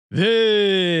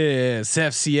This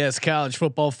FCS College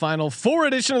Football Final Four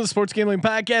edition of the Sports Gambling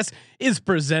Podcast is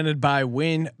presented by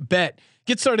WynnBET.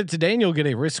 Get started today and you'll get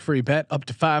a risk-free bet up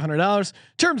to $500.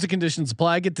 Terms and conditions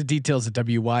apply. Get the details at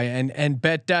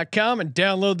wynnbet.com and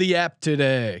download the app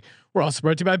today. We're also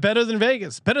brought to you by Better Than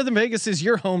Vegas. Better Than Vegas is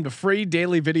your home to free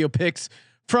daily video picks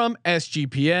from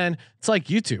SGPN. It's like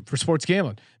YouTube for sports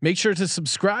gambling. Make sure to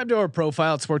subscribe to our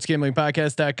profile at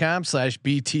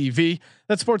sportsgamblingpodcast.com/BTV.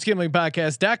 That's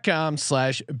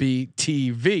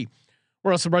sportsgamblingpodcast.com/BTV.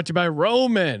 We're also brought to you by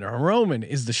Roman. Roman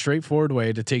is the straightforward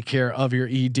way to take care of your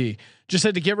ED. Just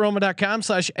head to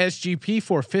getroman.com/SGP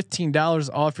for $15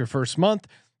 off your first month.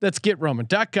 That's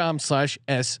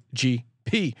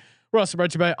getroman.com/SGP. We're also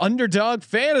brought to you by Underdog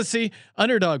Fantasy.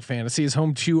 Underdog Fantasy is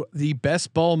home to the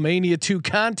Best Ball Mania 2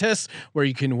 contest where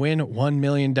you can win $1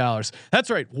 million. That's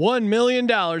right, $1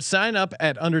 million. Sign up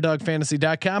at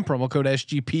underdogfantasy.com, promo code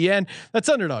SGPN. That's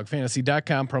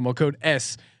underdogfantasy.com, promo code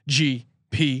SGPN.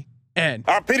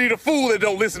 I pity the fool that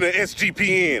don't listen to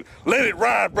SGPN. Let it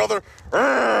ride, brother.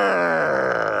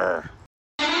 Urgh.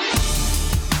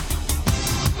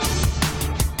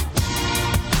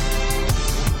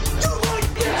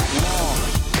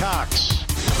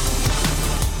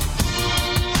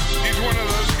 He's one of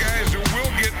those guys who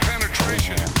will get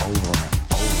penetration.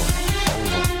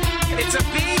 It's a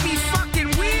baby fucking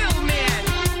wheel, man.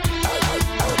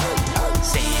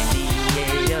 San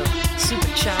Diego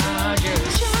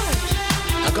Superchargers.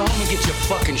 Now go home and get your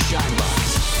fucking shine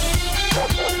box.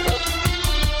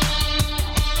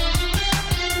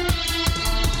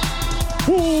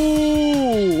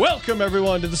 Ooh, welcome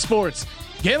everyone to the Sports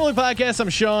Gambling Podcast. I'm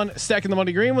Sean, stacking the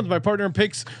money green with my partner in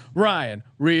picks, Ryan,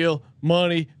 Real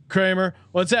Money Kramer.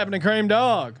 What's happening, Kramer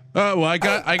dog? Well, I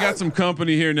got some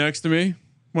company here next to me.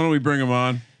 Why don't we bring them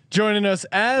on? Joining us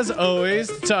as always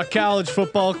to talk college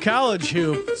football, college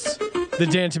hoops, the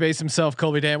Dantabase himself,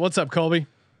 Colby Dan. What's up, Colby?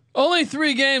 Only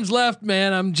 3 games left,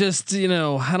 man. I'm just, I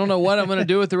don't know what I'm going to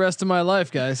do with the rest of my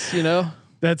life, guys.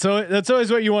 That's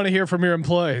always what you want to hear from your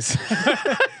employees.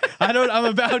 I'm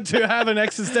about to have an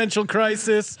existential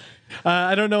crisis.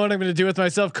 I don't know what I'm going to do with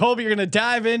myself. Colby, you're going to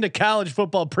dive into college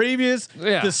football previews,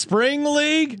 the spring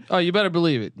league. Oh, you better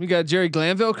believe it. We got Jerry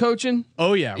Glanville coaching.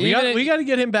 Oh yeah, we got to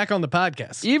get him back on the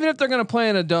podcast. Even if they're going to play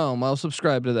in a dome, I'll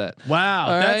subscribe to that. Wow,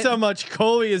 all that's right? how much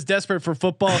Colby is desperate for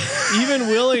football, even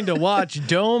willing to watch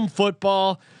dome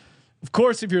football. Of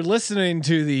course, if you're listening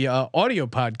to the audio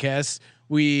podcast,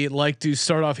 we like to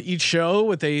start off each show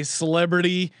with a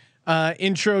celebrity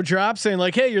intro drop saying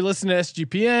like, hey, you're listening to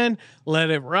SGPN, let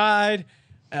it ride.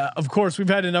 Of course, we've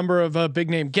had a number of big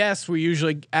name guests. We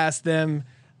usually ask them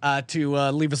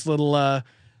to leave us little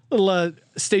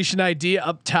station ID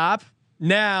up top.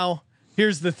 Now,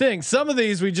 here's the thing. Some of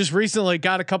these we just recently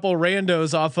got a couple of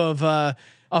randos off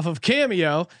of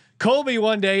Cameo. Colby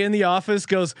one day in the office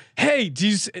goes, hey,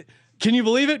 can you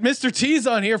believe it? Mr. T's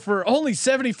on here for only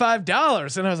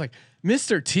 $75. And I was like,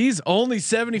 Mr. T's only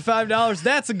 $75.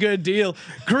 That's a good deal.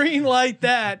 Green light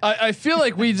that. I feel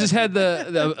like we just had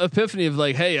the epiphany of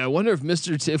like, hey, I wonder if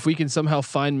if we can somehow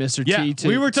find Mr. T.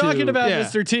 We were talking about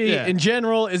Mr. T in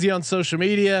general. Is he on social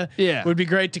media? Yeah, would be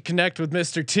great to connect with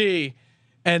Mr. T.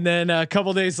 And then a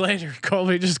couple days later,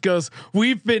 Colby just goes,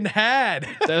 "We've been had."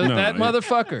 That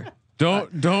motherfucker.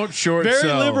 Don't short very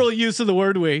sell. liberal use of the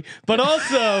word "we," but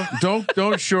also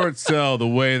don't short sell the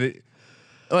way that.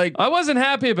 Like, I wasn't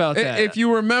happy about that. If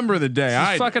you remember the day,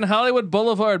 I fucking Hollywood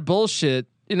Boulevard bullshit.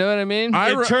 You know what I mean?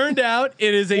 It turned out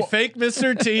it is a fake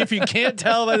Mr. T. If you can't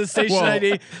tell by the station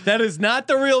ID, that is not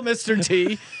the real Mr.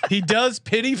 T. He does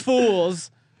pity fools.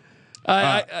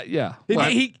 Yeah.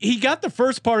 He got the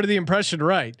first part of the impression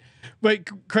right.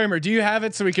 But Kramer, do you have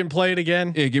it so we can play it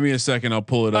again? Yeah, give me a second. I'll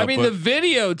pull it up. I mean, the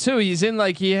video too. He's in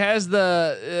like he has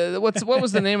the what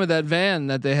was the name of that van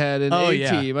that they had in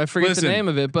A-Team? I forget the name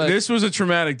of it. But this was a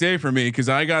traumatic day for me because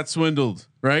I got swindled.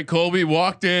 Right, Colby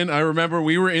walked in. I remember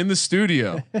we were in the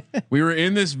studio. We were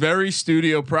in this very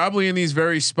studio, probably in these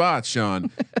very spots.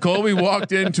 Sean, Colby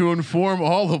walked in to inform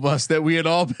all of us that we had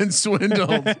all been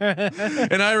swindled,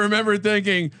 and I remember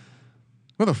thinking,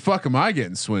 what the fuck am I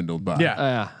getting swindled by?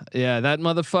 Yeah, that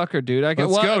motherfucker, dude. Let's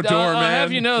go, doorman. I'll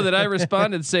have you know that I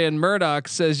responded saying Murdoch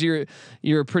says you're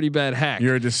a pretty bad hack.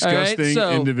 You're a disgusting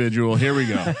individual. Here we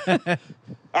go.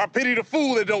 I pity the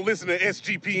fool that don't listen to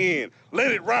SGPN.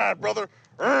 Let it ride, brother.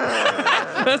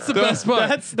 That's the best part.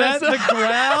 That's the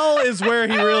growl is where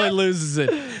he really loses it.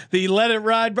 The let it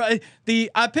ride. I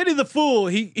pity the fool.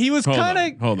 He was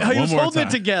kind of he was holding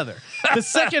it together. The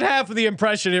second half of the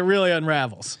impression, it really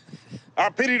unravels. I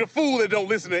pity the fool that don't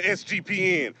listen to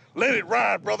SGPN. Let it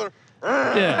ride, brother.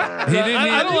 Yeah, He didn't.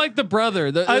 I don't like the brother.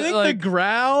 I think the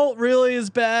growl really is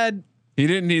bad. He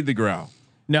didn't need the growl.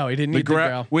 No, he didn't need the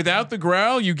growl. Without the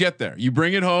growl, you get there. You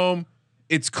bring it home.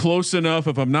 It's close enough.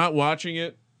 If I'm not watching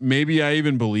it, maybe I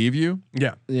even believe you.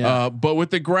 Yeah. But with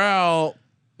the growl,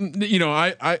 you know,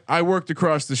 I worked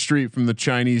across the street from the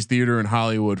Chinese theater in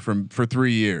Hollywood for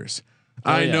 3 years.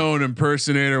 I know an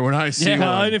impersonator when I see one.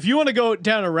 And if you want to go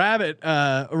down a rabbit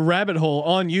hole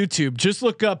on YouTube, just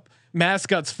look up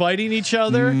mascots fighting each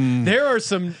other. There are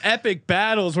some epic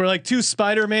battles where like two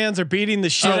Spider-Mans are beating the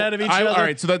shit out of each other. All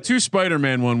right, so that two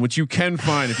Spider-Man one, which you can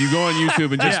find if you go on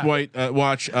YouTube and just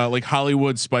watch like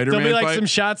Hollywood Spider-Man. There'll be like fight. some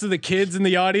shots of the kids in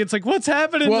the audience, like what's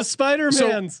happening to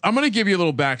Spider-Mans. So I'm going to give you a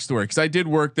little backstory because I did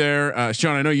work there.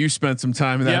 Sean, I know you spent some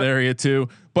time in that area too.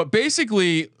 But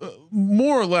basically,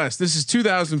 more or less, this is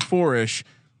 2004-ish.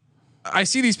 I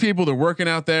see these people, they're working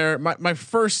out there. My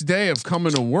first day of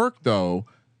coming to work though,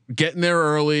 getting there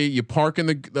early, you park in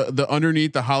the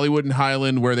underneath the Hollywood and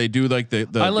Highland where they do like the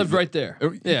I lived right there.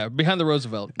 Yeah, behind the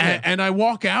Roosevelt. And I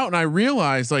walk out and I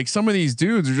realize like some of these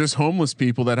dudes are just homeless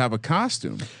people that have a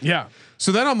costume. Yeah.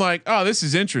 So then I'm like, oh, this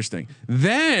is interesting.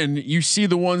 Then you see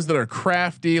the ones that are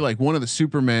crafty, like one of the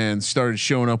Supermans started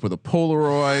showing up with a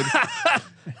Polaroid.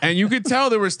 And you could tell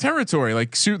there was territory.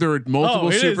 Like there were multiple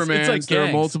Supermans. Like there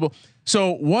are multiple.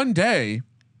 So one day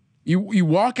you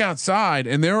walk outside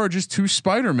and there are just two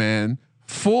Spider-Man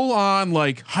full on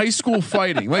like high school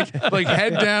fighting, like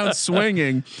head down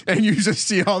swinging. And you just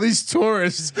see all these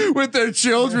tourists with their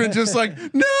children just like,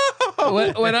 no.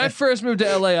 When I first moved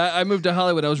to LA, I moved to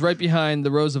Hollywood. I was right behind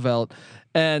the Roosevelt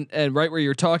and right where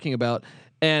you're talking about.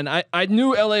 And I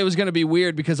knew LA was going to be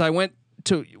weird because I went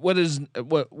to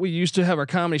what we used to have our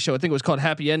comedy show. I think it was called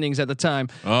Happy Endings at the time.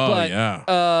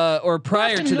 Or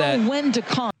prior to that. When to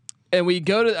come. And we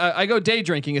go to I go day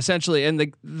drinking essentially,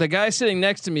 and the guy sitting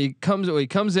next to me comes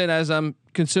in as I'm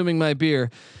consuming my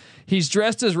beer. He's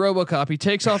dressed as RoboCop. He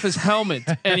takes off his helmet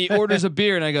and he orders a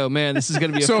beer, and I go, man, this is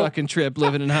gonna be a fucking trip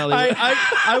living in Hollywood.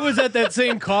 I was at that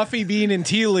same Coffee Bean and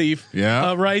Tea Leaf,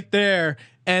 right there,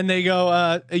 and they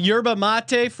go yerba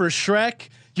mate for Shrek.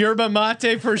 Yerba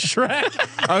mate for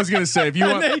Shrek. I was gonna say if you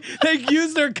want, they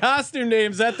use their costume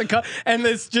names at the and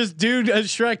this just dude as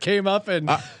Shrek came up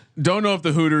and. Don't know if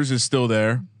the Hooters is still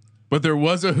there, but there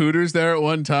was a Hooters there at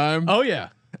one time. Oh yeah.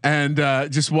 And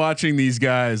just watching these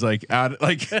guys like out,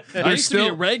 like I used to be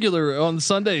a regular on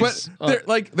Sundays, but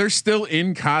they're still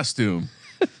in costume.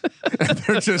 And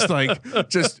they're just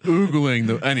oogling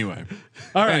the anyway.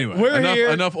 All right,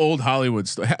 anyway, enough old Hollywood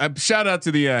stuff. Shout out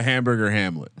to the Hamburger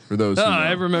Hamlet for those. Who know.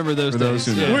 I remember those days.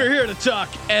 We're here to talk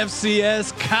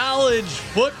FCS college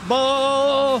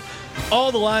football.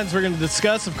 All the lines we're going to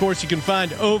discuss, of course, you can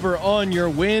find over on your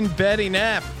Win Betting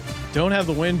app. Don't have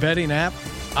the Win Betting app?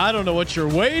 I don't know what you're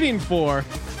waiting for.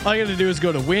 All you got to do is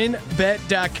go to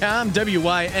winbet.com,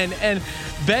 WYNN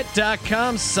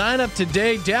bet.com. Sign up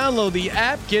today, download the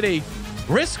app, get a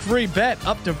risk-free bet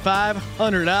up to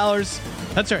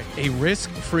 $500. That's right, a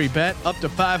risk-free bet up to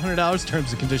 $500.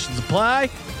 Terms and conditions apply.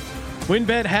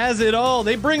 WinBet has it all.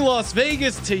 They bring Las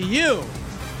Vegas to you.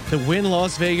 The Win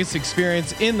Las Vegas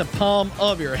experience in the palm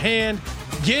of your hand.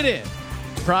 Get in.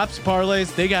 Props,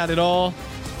 parlays, they got it all.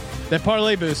 That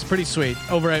parlay boost, pretty sweet.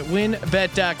 Over at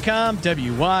winbet.com,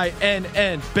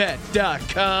 WYNN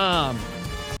bet.com.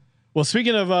 Well,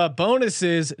 speaking of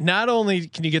bonuses, not only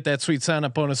can you get that sweet sign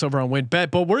up bonus over on WinBet,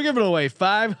 but we're giving away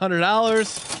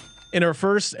 $500 in our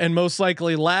first and most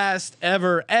likely last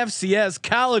ever FCS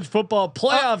college football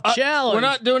playoff challenge. We're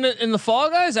not doing it in the fall,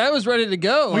 guys. I was ready to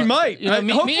go. We might. You know,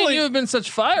 me and you have been such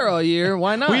fire all year.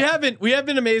 Why not? We have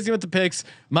been amazing with the picks.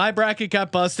 My bracket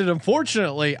got busted.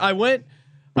 Unfortunately, I went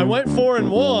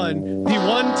 4-1. The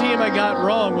one team I got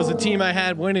wrong was a team I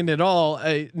had winning it all.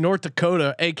 North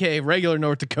Dakota, aka regular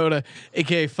North Dakota,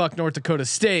 aka fuck North Dakota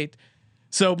State.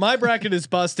 So my bracket is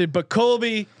busted. But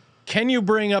Colby, can you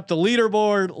bring up the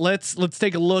leaderboard? Let's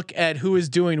take a look at who is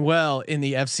doing well in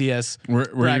the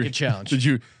FCS bracket challenge. Did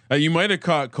you? You might have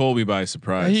caught Colby by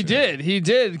surprise. He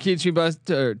did catch me by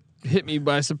hit me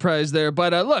by surprise there.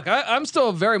 But look, I'm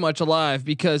still very much alive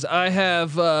because I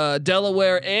have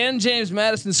Delaware and James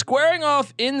Madison squaring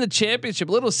off in the championship,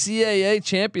 little CAA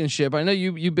championship. I know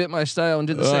you bit my style and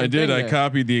did the same thing. I did. There. I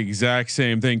copied the exact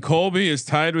same thing. Colby is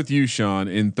tied with you, Sean,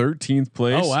 in 13th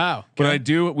place. Oh wow! But I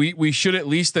do. We should at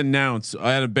least announce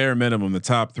at a bare minimum the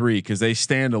top three because they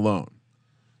stand alone.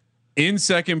 In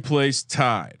second place,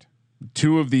 tied.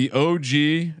 Two of the OG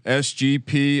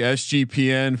SGP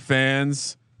SGPN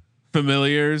fans.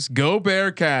 Familiars, go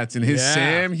Bearcats, and his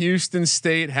Sam Houston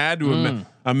State had to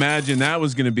imagine that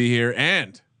was going to be here.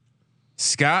 And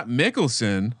Scott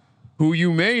Mickelson, who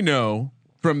you may know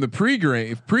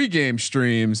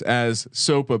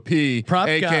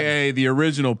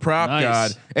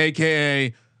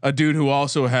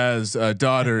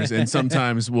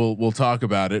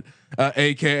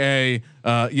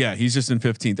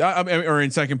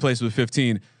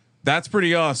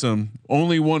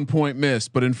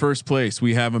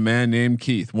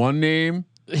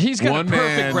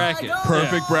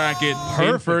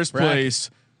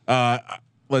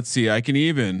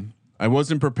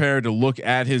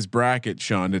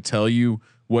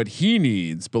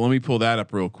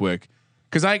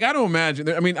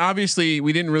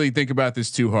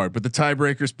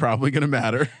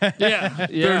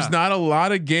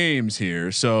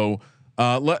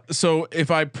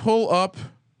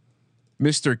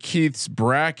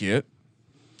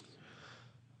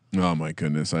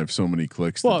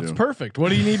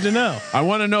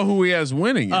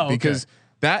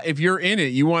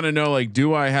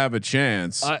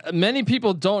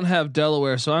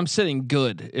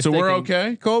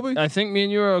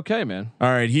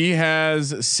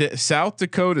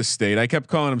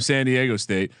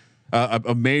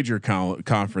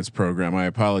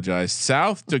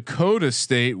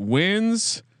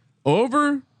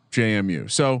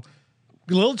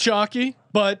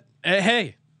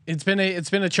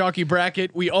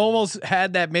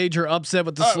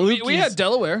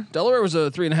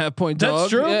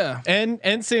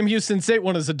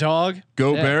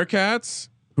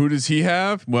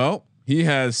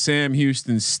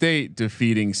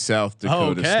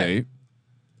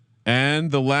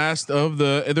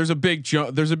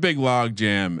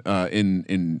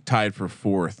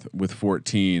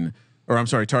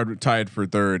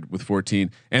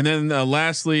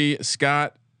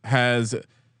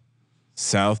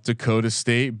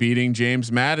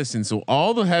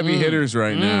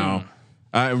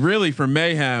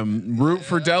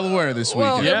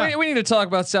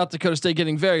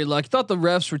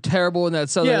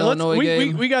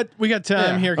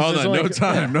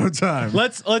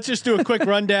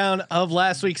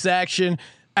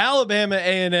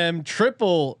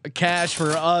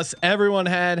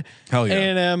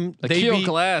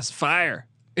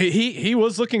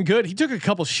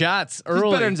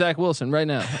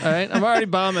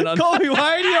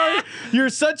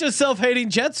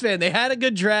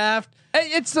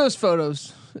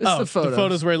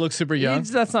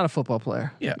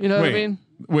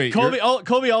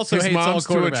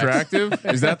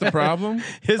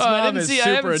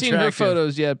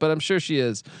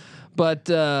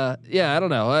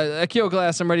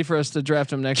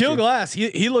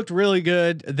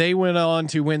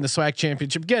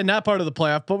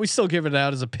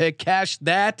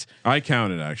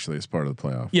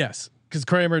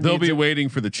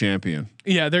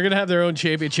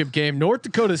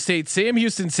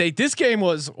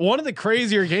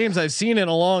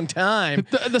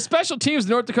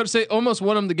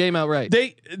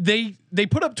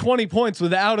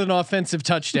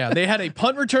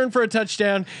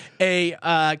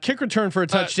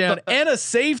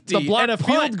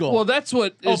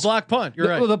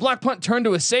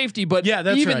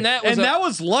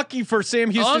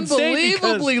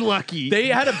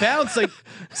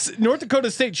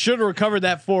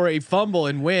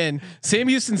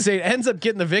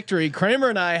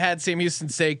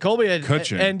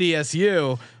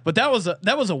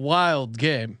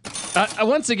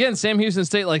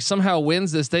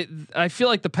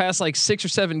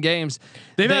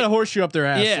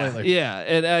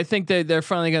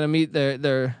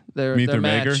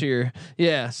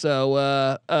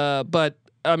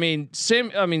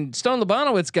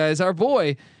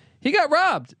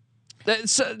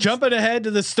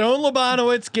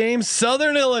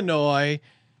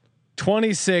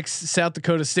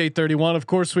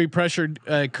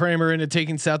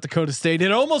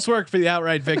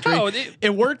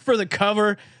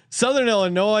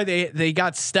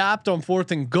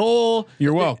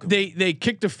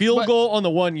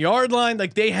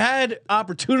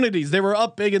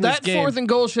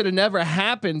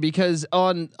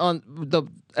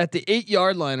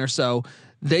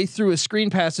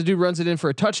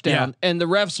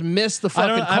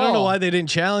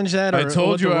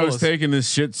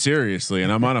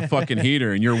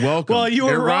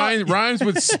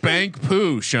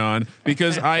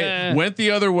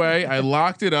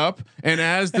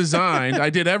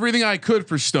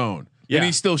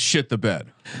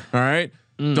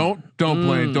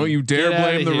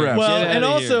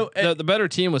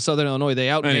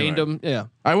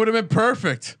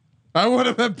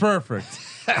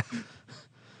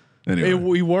Anyway.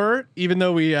 We were, even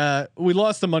though we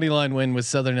lost the money line win with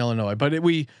Southern Illinois, but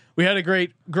we had a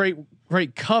great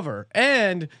cover,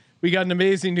 and we got an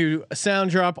amazing new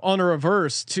sound drop on a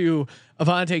reverse to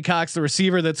Avante Cox, the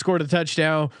receiver that scored a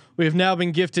touchdown. We have now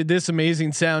been gifted this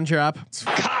amazing sound drop.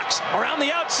 Cox around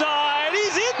the outside.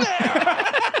 He's in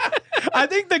there. I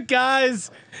think the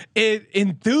guy's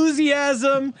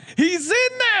enthusiasm, he's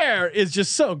in there, is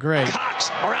just so great. Cox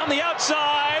around the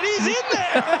outside. He's in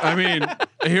there. I mean,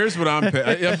 here's what I'm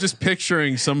just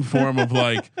picturing some form of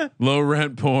like low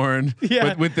rent porn.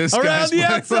 Yeah, with this around guy's the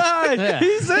outside,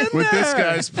 he's in with there. this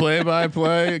guy's play by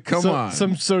play. Come on,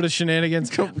 some sort of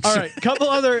shenanigans. All right, couple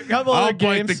other I'll games.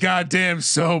 bite the goddamn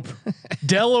soap.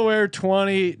 Delaware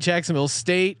 20, Jacksonville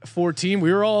State 14.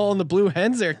 We were all on the Blue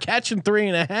Hens there, catching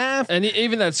 3.5. And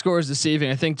even that score is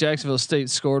deceiving. I think Jacksonville State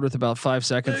scored with about 5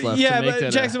 seconds left. Yeah, to make but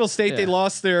that Jacksonville State, they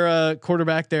lost their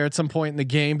quarterback there at some point in the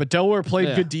game, but Delaware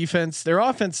played good defense. Their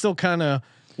offense still kind of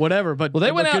whatever, but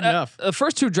they went out good enough. The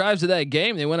first 2 drives of that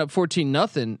game, they went up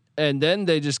 14-0, and then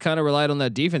they just kind of relied on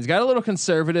that defense. Got a little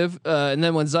conservative, and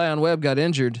then when Zion Webb got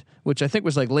injured, which I think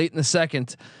was like late in the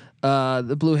second,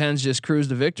 the Blue Hens just cruised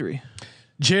to victory.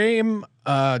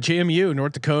 JMU,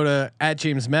 North Dakota at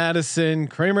James Madison.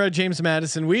 Kramer at James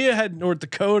Madison. We had North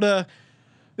Dakota.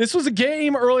 This was a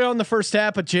game early on in the first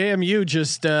half, but JMU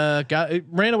just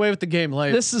ran away with the game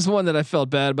late. This is one that I felt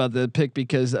bad about the pick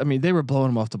because I mean they were blowing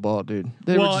them off the ball, dude.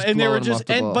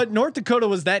 But North Dakota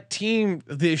was that team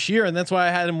this year, and that's why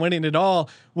I had them winning it all.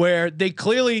 Where they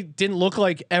clearly didn't look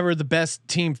like ever the best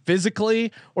team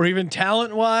physically or even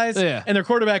talent wise, and their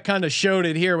quarterback kind of showed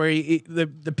it here, where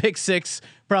the pick six,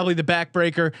 probably the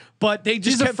backbreaker, but they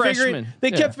just kept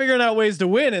figuring out ways to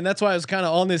win, and that's why I was kind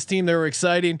of on this team. They were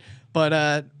exciting.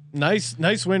 But nice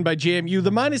win by JMU.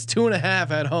 The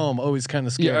 -2.5 at home, always kind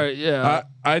of scary. Yeah.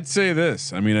 I'd say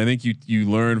this. I mean, I think you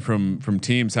learn from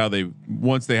teams how they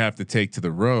once they have to take to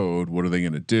the road. What are they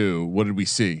going to do? What did we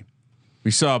see?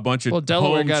 We saw a bunch of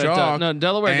Delaware got it done. No,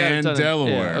 Delaware got it done.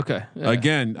 Delaware. Yeah, okay. Yeah.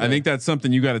 Again, I think that's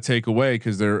something you got to take away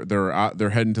because they're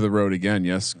heading to the road again.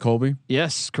 Yes, Colby.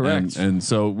 Yes, correct. And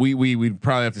so we'd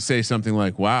probably have to say something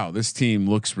like, "Wow, this team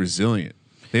looks resilient."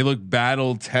 They look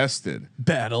battle tested.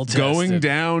 Going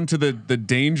down to the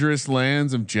dangerous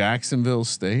lands of Jacksonville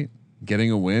State,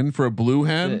 getting a win for a Blue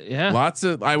Hen. Lots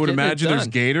of. I would imagine there's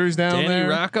gators down there.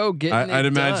 Rocco getting I'd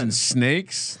imagine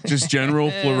snakes, just general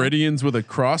Floridians with a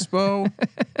crossbow.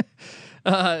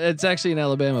 It's actually in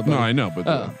Alabama. Buddy. No, I know, but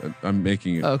I'm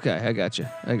making it. Okay, I got you.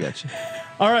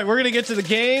 All right, we're gonna get to the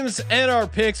games and our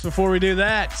picks. Before we do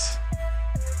that,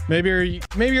 maybe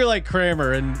you're like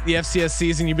Kramer in the FCS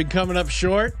season. You've been coming up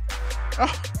short.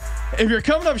 If you're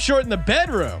coming up short in the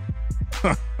bedroom,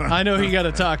 I know who you got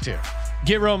to talk to.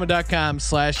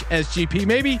 GetRoman.com/SGP.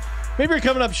 Maybe you're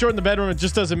coming up short in the bedroom. It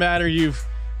just doesn't matter. You've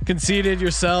conceded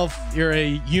yourself. You're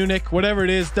a eunuch. Whatever it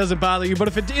is, doesn't bother you. But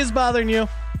if it is bothering you,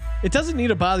 it doesn't need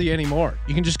to bother you anymore.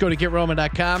 You can just go to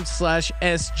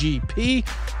GetRoman.com/SGP.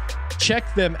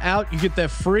 Check them out. You get the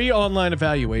free online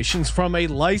evaluations from a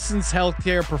licensed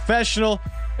healthcare professional.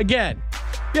 Again,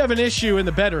 you have an issue in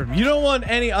the bedroom. You don't want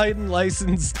any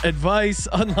unlicensed advice,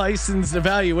 unlicensed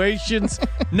evaluations,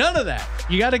 none of that.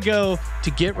 You got to go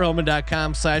to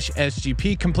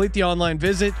GetRoman.com/SGP. Complete the online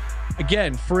visit.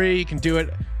 Again, free. You can do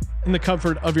it in the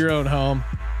comfort of your own home.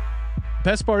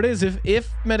 Best part is if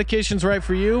medication's right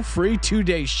for you, free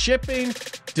 2-day shipping,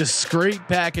 discreet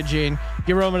packaging.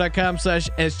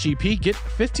 GetRoman.com/SGP. Get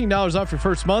 $15 off your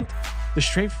first month. The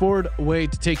straightforward way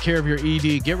to take care of your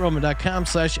ED.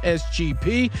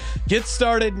 GetRoman.com/SGP. Get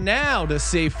started now to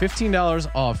save $15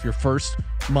 off your first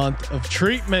month of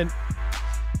treatment.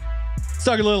 Let's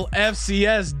talk a little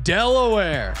FCS.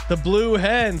 Delaware, the Blue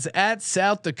Hens at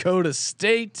South Dakota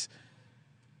State.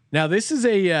 Now this is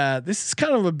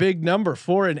kind of a big number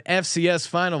for an FCS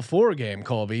Final Four game,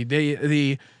 Colby.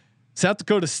 The South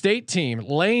Dakota State team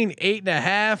laying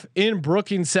 8.5 in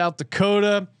Brookings, South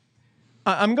Dakota.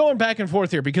 I'm going back and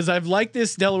forth here because I've liked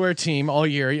this Delaware team all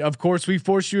year. Of course, we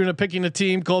forced you into picking a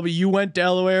team, Colby. You went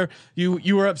Delaware.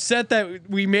 You were upset that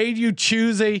we made you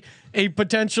choose a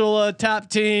potential top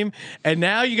team, and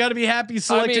now you got to be happy you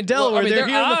selected Delaware. Their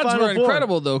odds were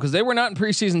incredible though because they were not in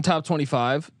preseason top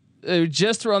 25.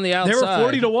 Just on the outside.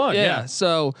 They were 40-1. Yeah.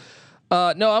 So,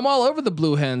 no, I'm all over the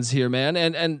Blue Hens here, man.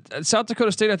 And South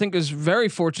Dakota State, I think, is very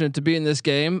fortunate to be in this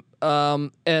game.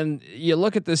 And you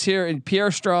look at this here in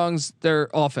Pierre Strong's their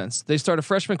offense. They start a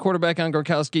freshman quarterback on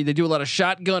Gronkowski. They do a lot of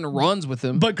shotgun runs with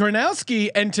him. But Gronowski,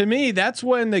 and to me, that's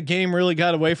when the game really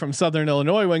got away from Southern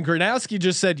Illinois. When Gronowski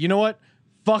just said, "You know what?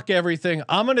 Fuck everything.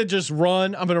 I'm gonna just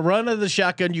run. I'm gonna run into the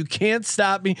shotgun. You can't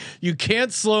stop me. You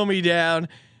can't slow me down."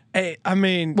 Hey, I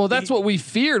mean, Well, that's what we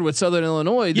feared with Southern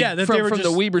Illinois. Yeah, that from, they were from the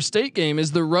just- Weber State game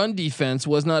is the run defense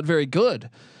was not very good.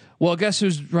 Well, guess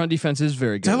whose run defense is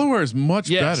very good? Delaware is much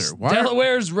better. Why are-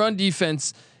 Delaware's run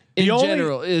defense in The only-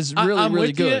 general is I'm really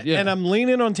with good. you, Yeah. and I'm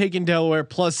leaning on taking Delaware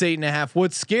plus 8.5.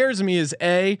 What scares me is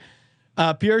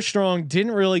Pierre Strong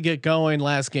didn't really get going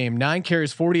last game. 9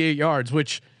 carries, 48 yards,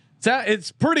 which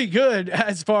it's pretty good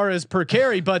as far as per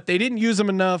carry, but they didn't use him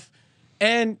enough.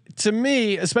 And to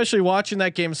me, especially watching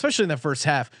that game, especially in the first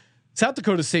half, South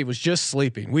Dakota State was just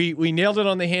sleeping. We nailed it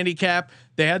on the handicap.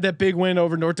 They had that big win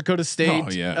over North Dakota State.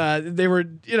 Oh, yeah. They were,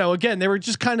 again, they were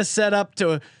just kind of set up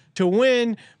to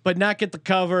win, but not get the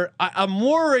cover. I'm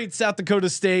worried South Dakota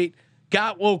State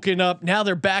got woken up. Now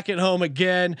they're back at home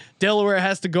again. Delaware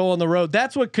has to go on the road.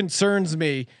 That's what concerns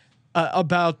me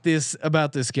about this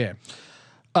game.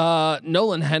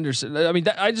 Nolan Henderson. I mean,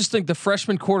 I just think the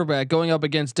freshman quarterback going up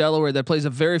against Delaware that plays a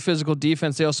very physical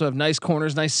defense. They also have nice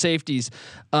corners, nice safeties.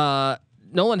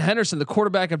 Nolan Henderson, the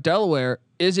quarterback of Delaware,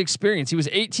 is experienced. He was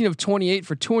 18 of 28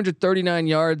 for 239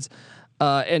 yards.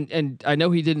 And I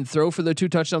know he didn't throw for the 2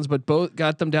 touchdowns, but both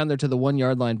got them down there to the 1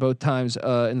 yard line both times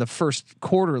in the first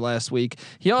quarter last week.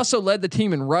 He also led the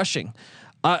team in rushing.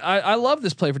 I love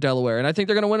this play for Delaware, and I think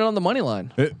they're going to win it on the money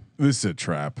line. This is a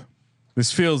trap. This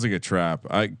feels like a trap.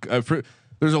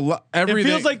 There's a lot. It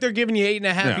Everything feels like they're giving you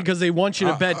 8.5 because they want you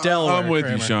to bet Delaware. I'm with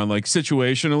Kramer. you, Sean. Like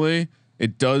situationally,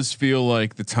 it does feel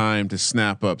like the time to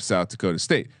snap up South Dakota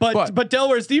State. But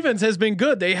Delaware's defense has been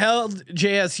good. They held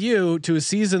JSU to a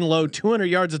season low 200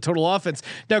 yards of total offense.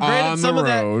 Now, granted, on some the of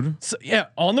road.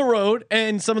 on the road,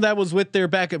 and some of that was with their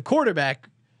backup quarterback.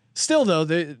 Still, though,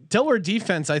 the Delaware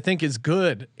defense I think is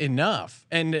good enough,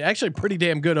 and actually pretty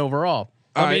damn good overall.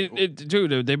 I mean,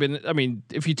 dude, they've been. I mean,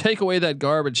 if you take away that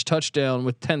garbage touchdown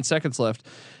with 10 seconds left,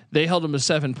 they held them to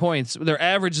 7 points. Their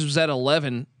average was at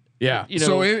 11. Yeah.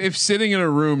 So if sitting in a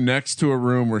room next to a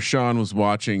room where Sean was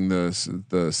watching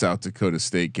the South Dakota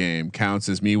State game counts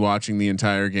as me watching the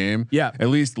entire game, at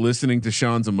least listening to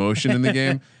Sean's emotion in the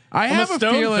game. I have a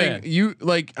feeling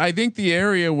fan. I think the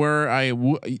area where I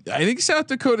think South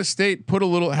Dakota State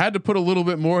had to put a little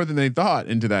bit more than they thought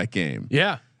into that game.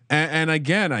 Yeah. And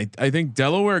again, I think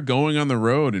Delaware going on the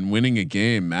road and winning a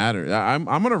game matters. I'm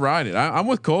gonna ride it. I'm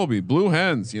with Colby. Blue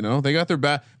hens, they got their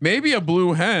back. Maybe a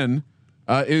blue hen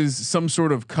is some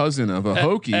sort of cousin of a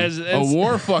Hokie, a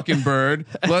war fucking bird.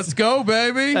 Let's go,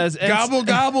 baby! Gobble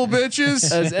gobble, bitches.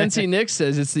 As NC Nick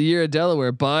says, it's the year of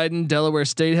Delaware. Delaware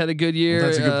State had a good year. Well,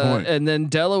 that's a good point. And then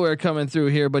Delaware coming through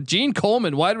here. But Gene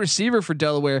Coleman, wide receiver for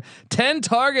Delaware, 10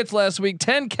 targets last week,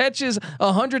 10 catches,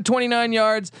 129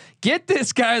 yards. Get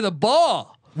this guy the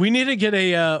ball. We need to get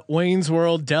a Wayne's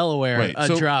World Delaware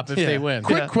drop if they win.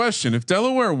 Quick question: if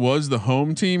Delaware was the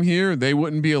home team here, they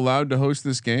wouldn't be allowed to host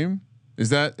this game. Is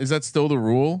that still the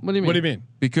rule? What do you mean? What do you mean?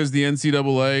 Because the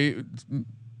NCAA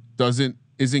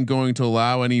isn't going to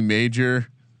allow any major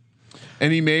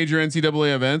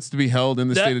NCAA events to be held in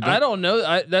the state of Delaware. I don't know.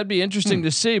 That'd be interesting to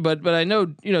see, but I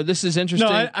know this is interesting.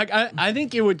 No, I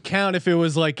think it would count if it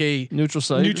was like a neutral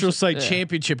site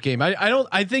championship game.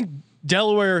 I think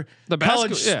Delaware the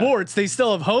college sports they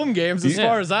still have home games as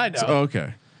far as I know.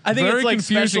 Okay. I think it's like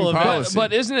special events.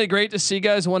 But isn't it great to see,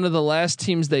 guys? One of the last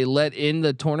teams they let in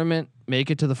the tournament make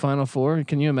it to the Final Four.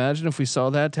 Can you imagine if we saw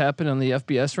that happen on the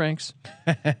FBS ranks?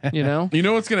 You know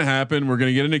what's going to happen? We're going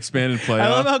to get an expanded playoff. I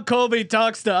love how Colby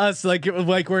talks to us like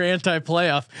we're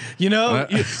anti-playoff.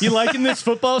 You liking this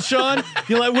football, Sean?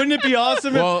 Wouldn't it be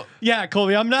awesome? Well, yeah,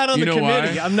 Colby. I'm not on the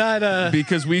committee. Why? I'm not.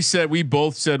 Because we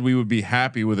both said we would be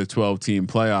happy with a 12-team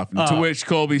playoff. To which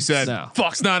Colby said,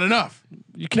 "Fuck's not enough."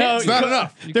 You can't. It's not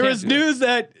enough. There was news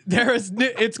that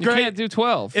it's great. You can't do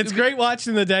 12. It's great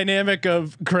watching the dynamic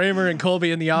of Kramer and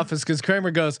Colby in the office because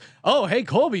Kramer goes, "Oh, hey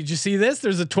Colby, did you see this?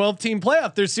 There's a 12-team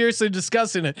playoff. They're seriously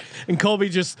discussing it." And Colby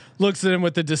just looks at him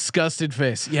with a disgusted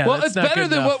face. Yeah, well, it's better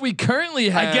than what we currently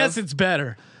have. I guess it's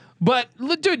better. But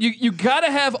look, dude, you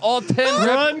gotta have all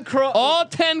 10 all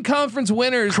 10 conference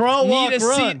winners need a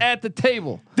seat at the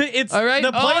table. It's all right.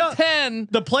 The playoff, all 10.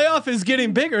 The playoff is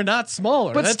getting bigger, not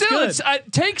smaller. But That's still,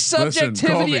 good. take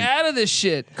subjectivity out of this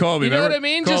shit. Colby, you know what I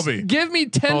mean? Colby, just give me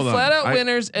 10 flat out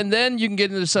winners, and then you can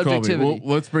get into subjectivity. Colby,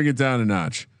 let's bring it down a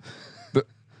notch.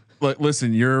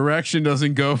 Listen, your erection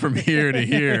doesn't go from here to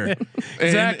here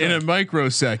in a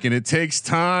microsecond. It takes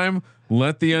time.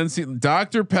 Let the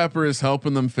Dr. Pepper is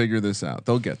helping them figure this out.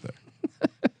 They'll get there.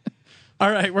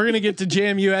 All right, we're gonna get to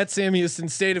JMU at Sam Houston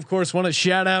State. Of course, want to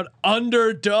shout out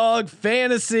Underdog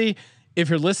Fantasy. If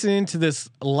you're listening to this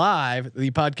live,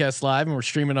 the podcast live, and we're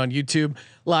streaming on YouTube,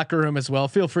 Locker Room as well,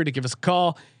 feel free to give us a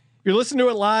call. You're listening to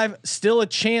it live. Still a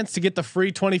chance to get the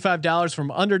free $25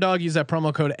 from Underdog. Use that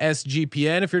promo code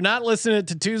SGPN. If you're not listening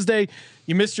to Tuesday,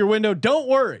 you missed your window. Don't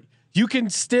worry. You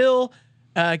can still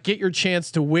get your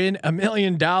chance to win $1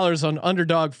 million on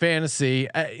Underdog Fantasy.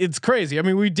 It's crazy. I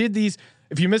mean, we did these.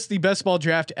 If you missed the best ball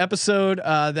draft episode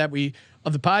of the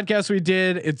podcast we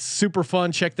did, it's super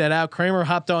fun. Check that out. Kramer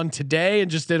hopped on today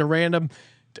and just did a random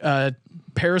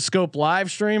Periscope live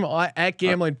stream at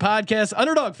Gambling Podcast.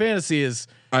 Underdog Fantasy is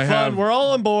fun. We're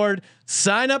all on board.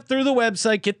 Sign up through the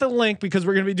website. Get the link because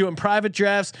we're going to be doing private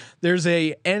drafts. There's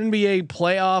a NBA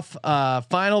playoff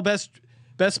final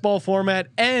best ball format,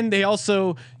 and they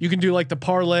also you can do like the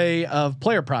parlay of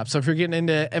player props. So if you're getting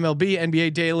into MLB,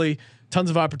 NBA daily, tons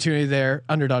of opportunity there.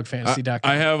 Underdogfantasy.com.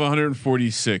 I have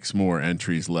 146 more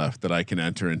entries left that I can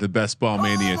enter into Best Ball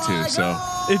Mania too. So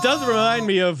it does remind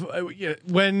me of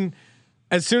when.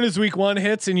 As soon as week 1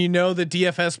 hits and you know the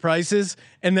DFS prices,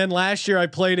 and then last year I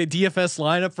played a DFS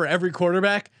lineup for every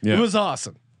quarterback. Yeah. It was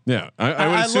awesome. Yeah, I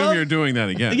would assume you're doing that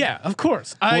again. Yeah, of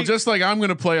course. Well, just like I'm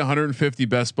going to play 150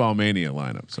 Best Ball Mania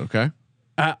lineups. Okay.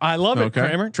 I love it,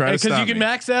 Kramer. Try to stop because you can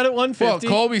max out at 150.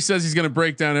 Well, Colby says he's going to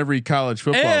break down every college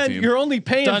football and team. You're only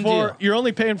paying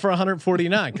for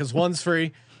 149 because one's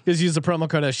free. Because use the promo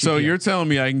code SGPN. So you're telling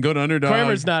me I can go to Underdog.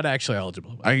 Kramer's not actually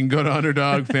eligible. I can go to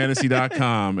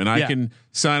underdogfantasy.com and I can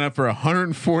sign up for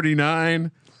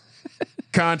 149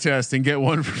 contest and get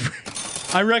one for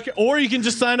free. I reckon, or you can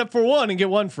just sign up for one and get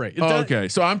one free. Okay,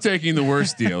 so I'm taking the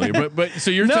worst deal here, but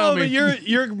so you're telling me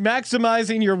you're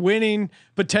maximizing your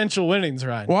potential winnings,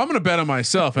 Ryan. Well, I'm going to bet on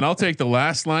myself, and I'll take the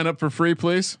last lineup for free,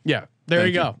 please. Yeah, there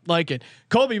you go. Like it,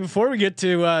 Colby. Before we get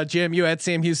to JMU at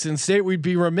Sam Houston State, we'd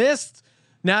be remiss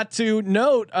not to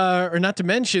note or not to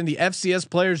mention the FCS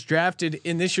players drafted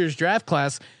in this year's draft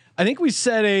class. I think we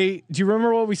said do you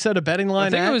remember what we said a betting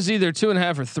line? I think it was either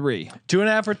 2.5 or 3.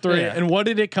 2.5 or 3. Yeah. And what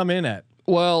did it come in at?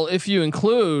 Well, if you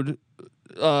include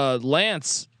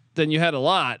Lance, then you had a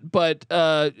lot. But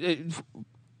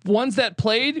ones that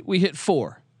played, we hit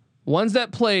 4. Ones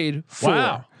that played 4.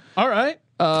 Wow. All right.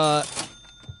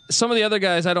 Some of the other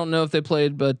guys, I don't know if they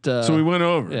played, but so we went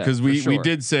over because we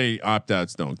did say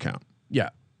opt-outs don't count. Yeah.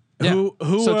 Who?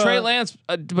 So Trey Lance,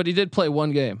 but he did play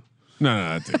one game.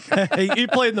 No, he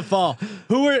played in the fall.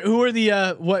 Who were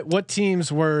the what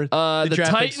teams were the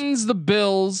Titans, the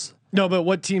Bills? No, but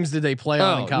what teams did they play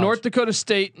on in college? North Dakota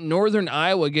State, Northern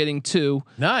Iowa getting 2.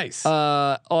 Nice.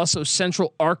 Also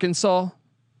Central Arkansas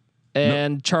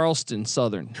and Charleston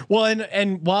Southern. Well,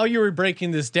 and while you were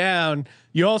breaking this down,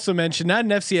 you also mentioned not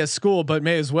an FCS school, but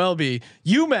may as well be.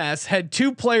 UMass had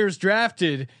 2 players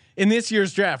drafted in this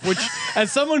year's draft, which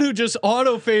as someone who just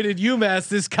auto faded UMass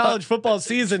this college football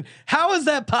season, how is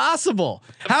that possible?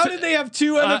 How did they have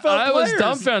 2 NFL players? I was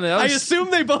dumbfounded. I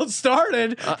assume they both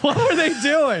started. What were they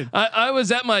doing? I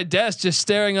was at my desk just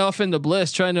staring off into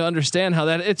bliss, trying to understand how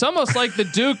that. It's almost like the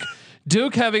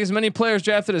Duke having as many players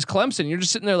drafted as Clemson. You're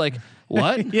just sitting there like,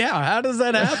 what? Yeah, how does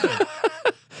that happen?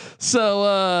 So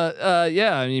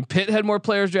yeah, I mean, Pitt had more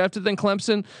players drafted than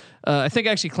Clemson. I think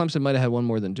actually Clemson might have had one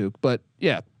more than Duke, but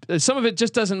yeah, some of it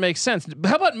just doesn't make sense.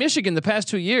 How about Michigan the past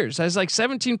 2 years? Has like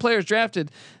 17 players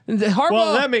drafted. Harbaugh,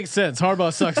 well, that makes sense.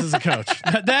 Harbaugh sucks as a coach.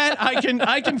 That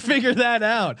I can figure that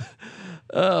out.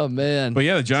 Oh man. But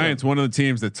yeah, the Giants, one of the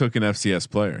teams that took an FCS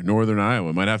player, Northern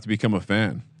Iowa, might have to become a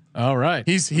fan. All right.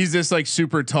 He's this like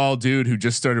super tall dude who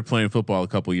just started playing football a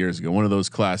couple years ago. One of those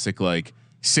classic like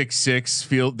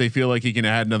 6'6". They feel like he can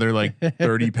add another like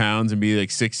 30 pounds and be like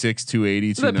 6'6",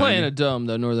 280. They're playing a dome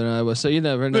though, Northern Iowa, so you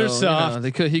never know. They're soft.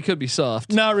 You know, he could be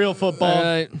soft. Not real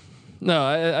football. No,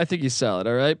 I think he's solid.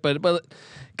 All right, but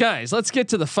guys, let's get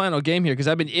to the final game here because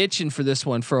I've been itching for this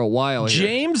one for a while. Here.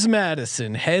 James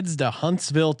Madison heads to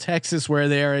Huntsville, Texas, where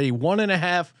they are a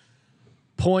 1.5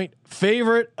 point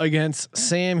favorite against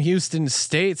Sam Houston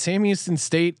State. Sam Houston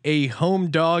State, a home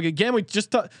dog. Again, we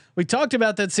talked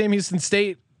about that Sam Houston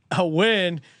State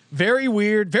win. Very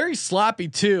weird, very sloppy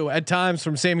too at times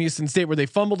from Sam Houston State, where they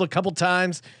fumbled a couple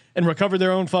times and recovered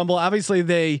their own fumble. Obviously,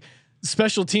 they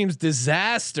special teams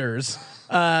disasters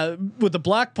with the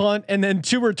block punt and then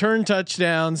 2 return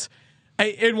touchdowns.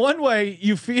 In one way,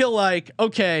 you feel like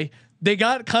okay, they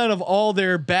got kind of all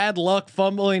their bad luck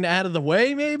fumbling out of the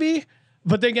way, maybe.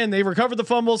 But again, they recovered the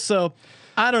fumbles, so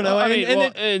I don't know.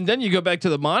 And then you go back to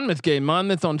the Monmouth game.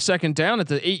 Monmouth on 2nd down at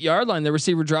the 8-yard line, the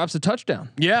receiver drops a touchdown.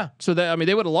 Yeah. So they would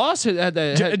have lost it had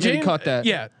they caught that.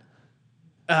 Yeah.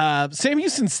 Sam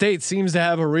Houston State seems to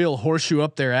have a real horseshoe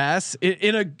up their ass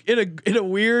in a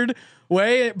weird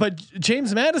way. But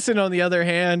James Madison, on the other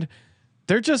hand,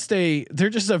 they're just a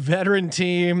veteran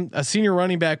team. A senior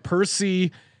running back,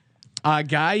 Percy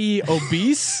Agayi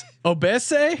Obese.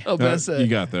 Obese. You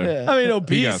got there. I mean, You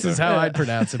obese got is there. how I'd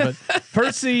pronounce it. But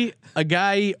Percy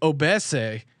Agai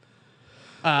Obese,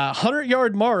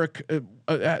 100-yard mark,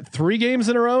 3 games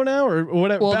in a row now, or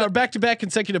whatever. Well, Back-to-back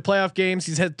consecutive playoff games.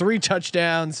 He's had 3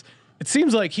 touchdowns. It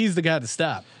seems like he's the guy to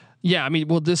stop. Yeah, I mean,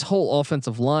 well, this whole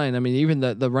offensive line. I mean, even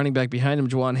the running back behind him,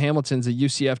 Juwan Hamilton's a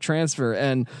UCF transfer,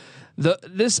 and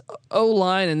this O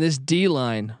line and this D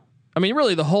line. I mean,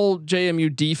 really, the whole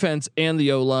JMU defense and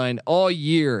the O line all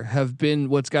year have been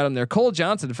what's got him there. Cole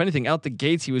Johnson, if anything, out the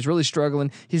gates, he was really struggling.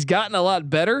 He's gotten a lot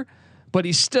better, but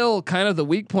he's still kind of the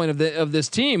weak point of this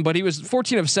team. But he was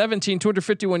 14 of 17,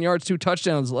 251 yards, 2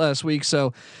 touchdowns last week.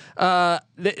 So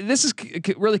this is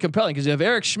really compelling because you have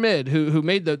Eric Schmid who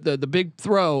made the big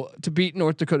throw to beat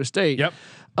North Dakota State. Yep.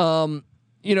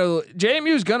 You know,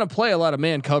 JMU is going to play a lot of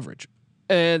man coverage,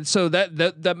 and so that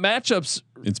matchups.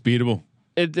 It's beatable.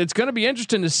 It's going to be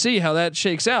interesting to see how that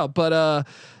shakes out. But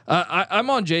I'm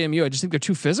on JMU. I just think they're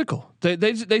too physical.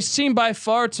 They seem by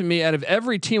far to me, out of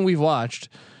every team we've watched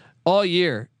all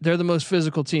year, they're the most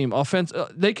physical team.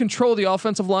 They control the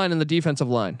offensive line and the defensive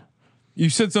line. You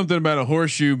said something about a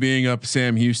horseshoe being up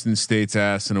Sam Houston State's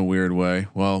ass in a weird way.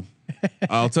 Well,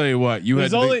 I'll tell you what.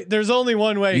 There's only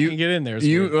one way you can get in there.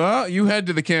 You head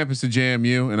to the campus of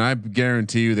JMU, and I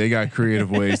guarantee you they got creative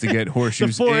ways to get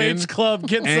horseshoes the 4-H in club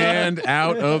gets and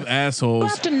out of assholes. You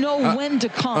have to know when to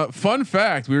come. Fun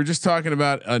fact: we were just talking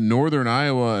about a Northern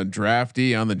Iowa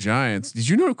draftee on the Giants. Did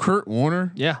you know Kurt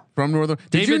Warner? Yeah, from Northern.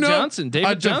 David Did you know Johnson,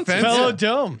 fellow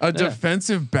Dome, a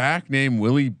defensive back named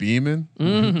Willie Beeman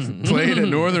played at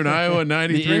Northern Iowa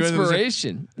 '93. The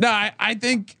inspiration. No,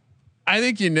 I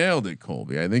think you nailed it,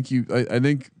 Colby. I think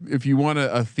if you want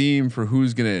a theme for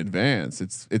who's going to advance,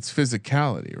 it's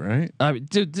physicality, right? I mean,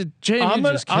 dude,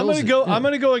 JMU just kills it. I'm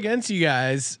gonna go against you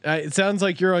guys. It sounds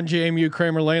like you're on JMU.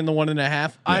 Kramer laying the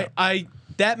 1.5. Yeah.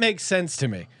 That makes sense to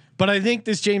me. But I think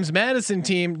this James Madison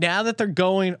team, now that they're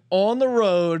going on the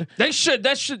road, this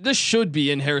should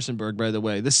be in Harrisonburg, by the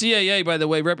way. The CAA, by the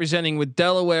way, representing with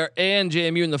Delaware and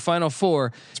JMU in the Final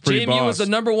Four. JMU was the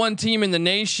 #1 team in the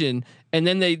nation, and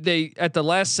then they at the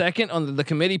last second on the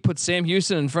committee put Sam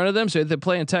Houston in front of them, so they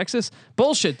play in Texas.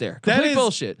 Bullshit there. Complete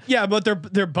bullshit. Yeah, but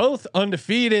they're both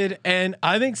undefeated, and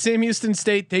I think Sam Houston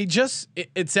State,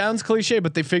 it sounds cliche,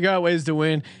 but they figure out ways to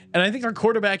win, and I think their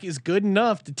quarterback is good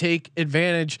enough to take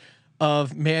advantage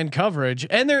of man coverage,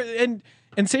 and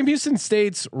Sam Houston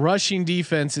State's rushing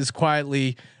defense is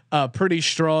quietly pretty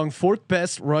strong. 4th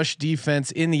best rush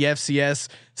defense in the FCS,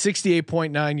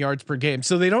 68.9 yards per game.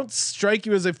 So they don't strike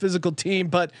you as a physical team,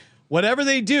 but whatever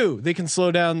they do, they can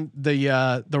slow down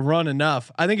the run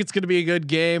enough. I think it's going to be a good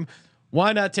game.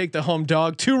 Why not take the home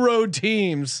dog? 2 road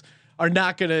teams are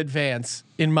not going to advance,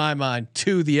 in my mind,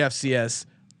 to the FCS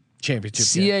championship.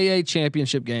 CAA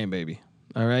championship game, baby.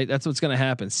 All right, that's what's going to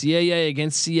happen. CAA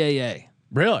against CAA.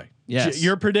 Really? Yes.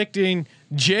 You're predicting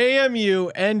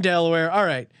JMU and Delaware. All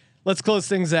right, let's close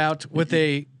things out with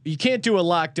you can't do a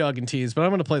lock, dog, and tease, but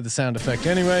I'm going to play the sound effect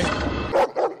anyway.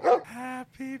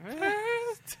 Happy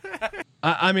birthday.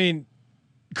 I mean,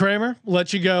 Kramer,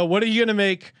 let you go. What are you going to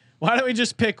make? Why don't we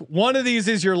just pick one of these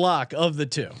as your lock of the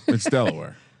 2? It's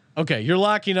Delaware. Okay, you're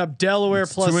locking up Delaware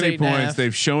plus too many 8.5. points.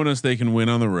 They've shown us they can win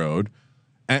on the road.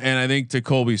 And I think to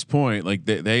Colby's point, like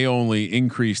they only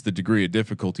increased the degree of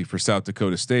difficulty for South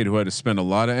Dakota State, who had to spend a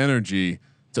lot of energy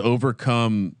to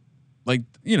overcome. Like,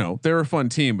 they're a fun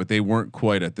team, but they weren't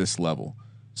quite at this level.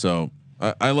 So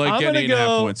I like getting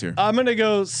 8.5 points here. I'm going to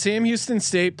go Sam Houston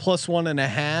State plus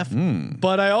 1.5.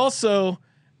 But I also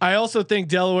think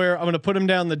Delaware, I'm going to put them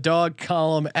down the dog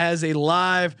column as a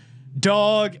live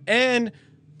dog. And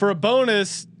for a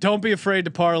bonus, don't be afraid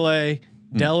to parlay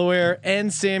Delaware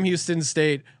and Sam Houston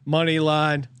State money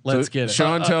line. Let's get it.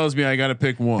 Sean tells me I got to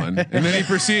pick one, and then he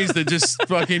proceeds to just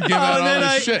fucking give out all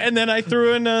this shit. And then I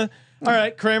threw in all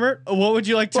right, Kramer, what would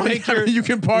you like to make your? You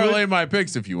can parlay my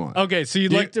picks if you want. Okay, so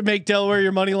you'd like to make Delaware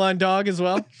your money line dog as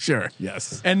well? Sure.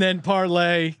 Yes. And then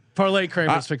parlay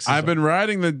Kramer's picks. I've been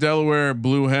riding the Delaware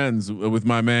Blue Hens with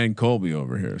my man Colby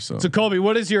over here. So Colby,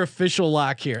 what is your official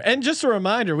lock here? And just a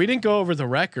reminder, we didn't go over the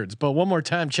records, but one more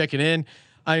time, checking in.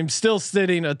 I'm still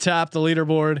sitting atop the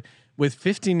leaderboard with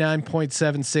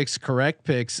 59.76 correct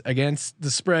picks against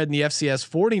the spread in the FCS.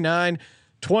 49,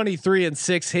 23 and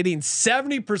 6, hitting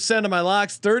 70% of my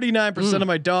locks, 39% of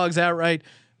my dogs outright.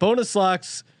 Bonus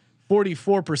locks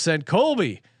 44%.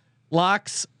 Colby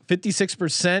locks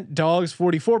 56%, dogs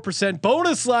 44%,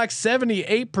 bonus locks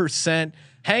 78%,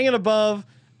 hanging above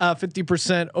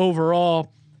 50%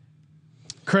 overall.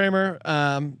 Kramer,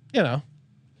 all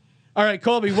right,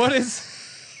 Colby,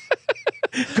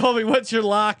 Colby, what's your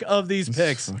lock of these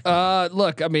picks?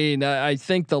 Look, I mean, I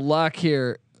think the lock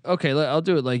here, okay, I'll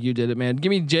do it like you did it, man. Give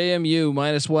me JMU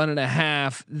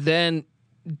 -1.5, then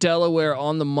Delaware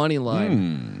on the money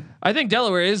line. I think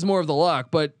Delaware is more of the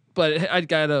lock, but I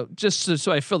gotta just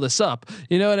so I fill this up.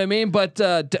 You know what I mean? But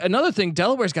another thing,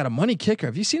 Delaware's got a money kicker.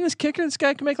 Have you seen this kicker? This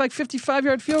guy can make like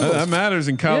 55-yard field goals. That matters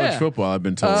in college football. I've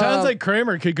been told. Sounds like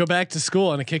Kramer could go back to school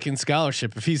on a kicking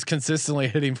scholarship if he's consistently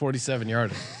hitting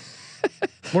 47-yarders.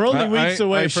 We're only weeks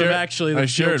away from actually. I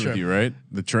shared with you, right?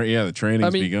 The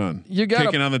training's begun. You got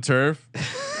kicking on the turf,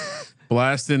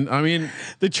 blasting. I mean,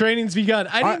 the training's begun.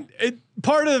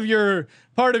 Part of your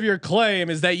claim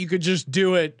is that you could just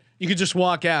do it. You could just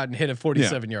walk out and hit a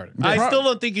 47-yarder. I still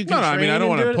don't think you can. No, I mean, I don't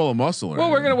want to pull a muscle. Well,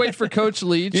 we're gonna wait for Coach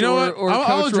Leach. You know what? Or I'll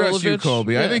Coach address you, Rolovich.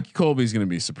 Colby. I think Colby's going to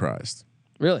be surprised.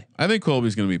 Really? I think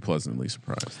Colby's going to be pleasantly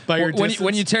surprised by your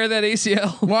when you tear that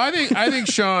ACL. Well, I think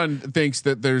Sean thinks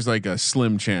that there's like a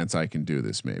slim chance I can do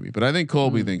this, maybe, but I think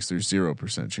Colby thinks there's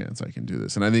 0% chance I can do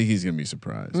this, and I think he's going to be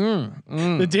surprised.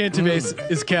 The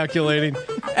database is calculating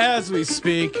as we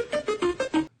speak.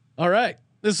 All right.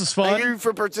 This was fun. Thank you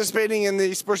for participating in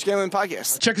the Sports Gambling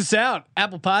Podcast. Check us out,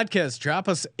 Apple Podcasts. Drop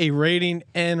us a rating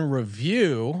and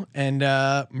review. And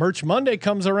Merch Monday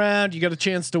comes around. You got a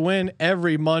chance to win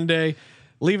every Monday.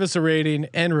 Leave us a rating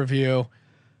and review.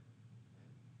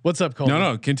 What's up, Cole?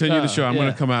 No, continue the show. I'm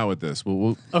going to come out with this.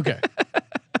 We'll okay.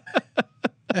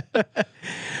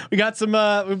 We got some.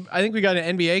 I think we got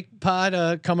an NBA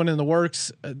pod coming in the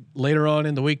works later on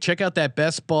in the week. Check out that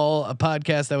Best Ball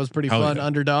podcast. That was pretty fun. Yeah.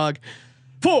 Underdog.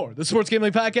 For the Sports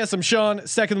Gambling Podcast, I'm Sean,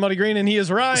 second Money Green, and he is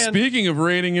Ryan. Speaking of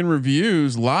rating and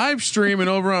reviews, live streaming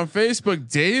over on Facebook,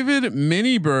 David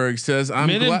Minneberg says,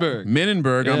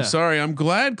 Minenberg. Yeah. I'm sorry. I'm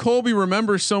glad Colby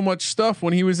remembers so much stuff.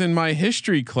 When he was in my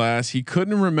history class, he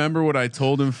couldn't remember what I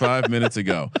told him 5 minutes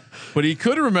ago, but he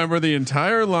could remember the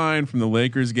entire line from the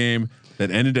Lakers game that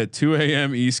ended at 2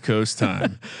 a.m. East Coast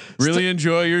time. Really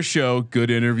enjoy your show. Good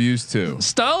interviews too.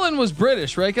 Stalin was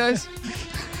British, right, guys?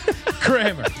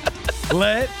 Kramer.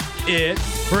 Let it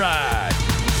ride.